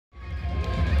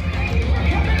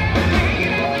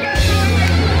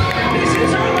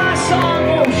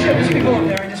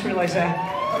realize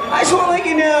that. I just want to let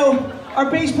you know, our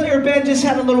bass player Ben just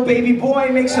had a little baby boy.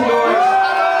 Make some noise.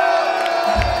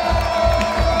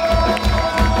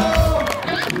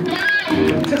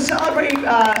 To celebrate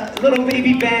little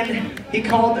baby Ben, he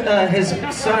called his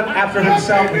son after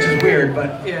himself, which is weird,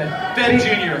 but yeah, Ben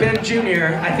Jr. Ben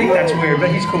Jr. I think that's weird,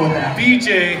 but he's cool with that.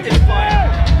 BJ is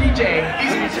fine. BJ,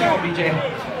 easy to call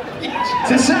BJ.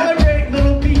 To celebrate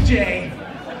little BJ,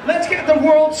 let's get the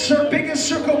world's biggest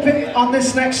circle pit on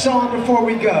this next song before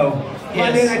we go. Yes.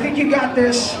 London, I think you got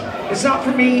this. It's not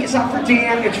for me, it's not for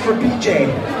Dan, it's for BJ.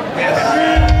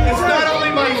 Yes. It's not only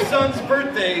my son's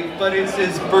birthday, but it's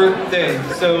his birthday.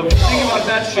 So think about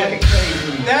that shit.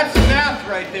 That's math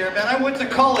right there, man. I went to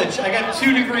college. I got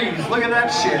 2 degrees. Look at that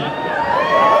shit.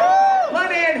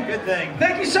 London, good thing.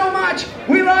 Thank you so much.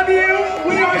 We love you.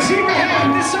 We are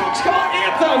Zebrahead. This song's called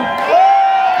Anthem.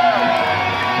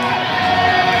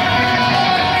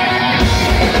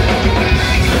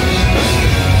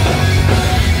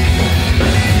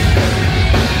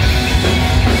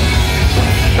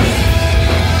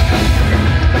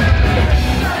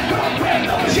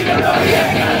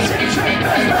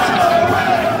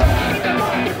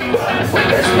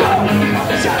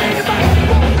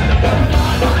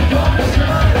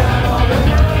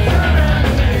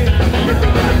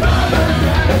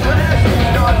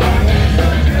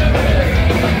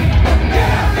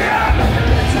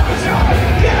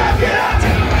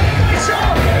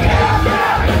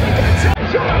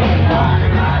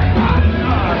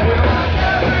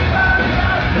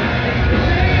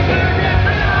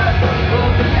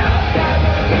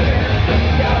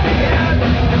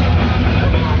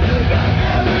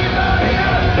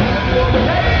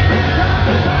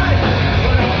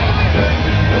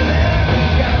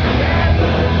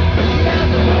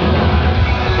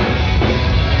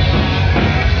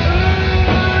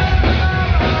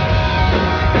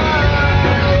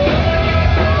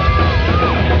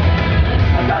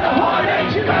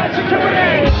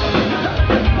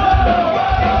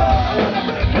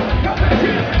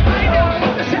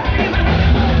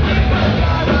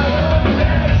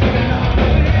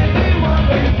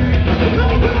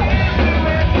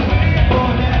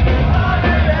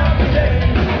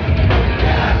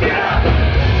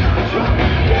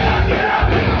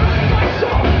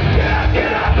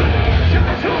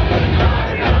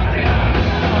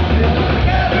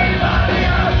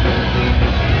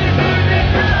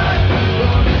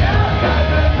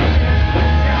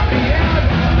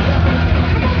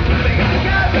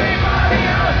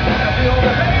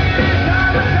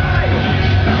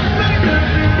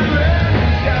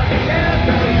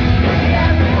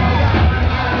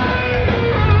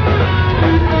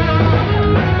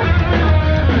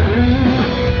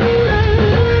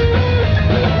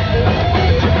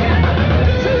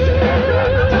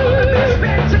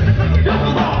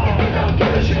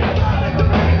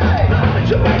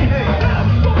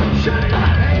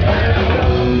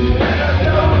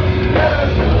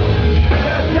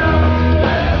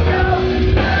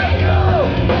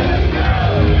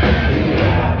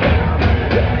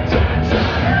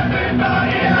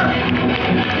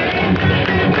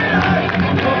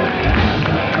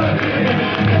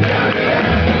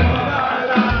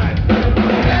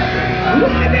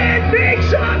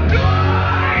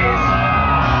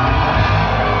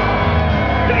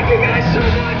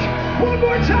 One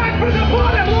more time for the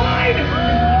bottom line!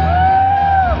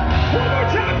 One more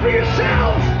time for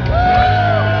yourselves!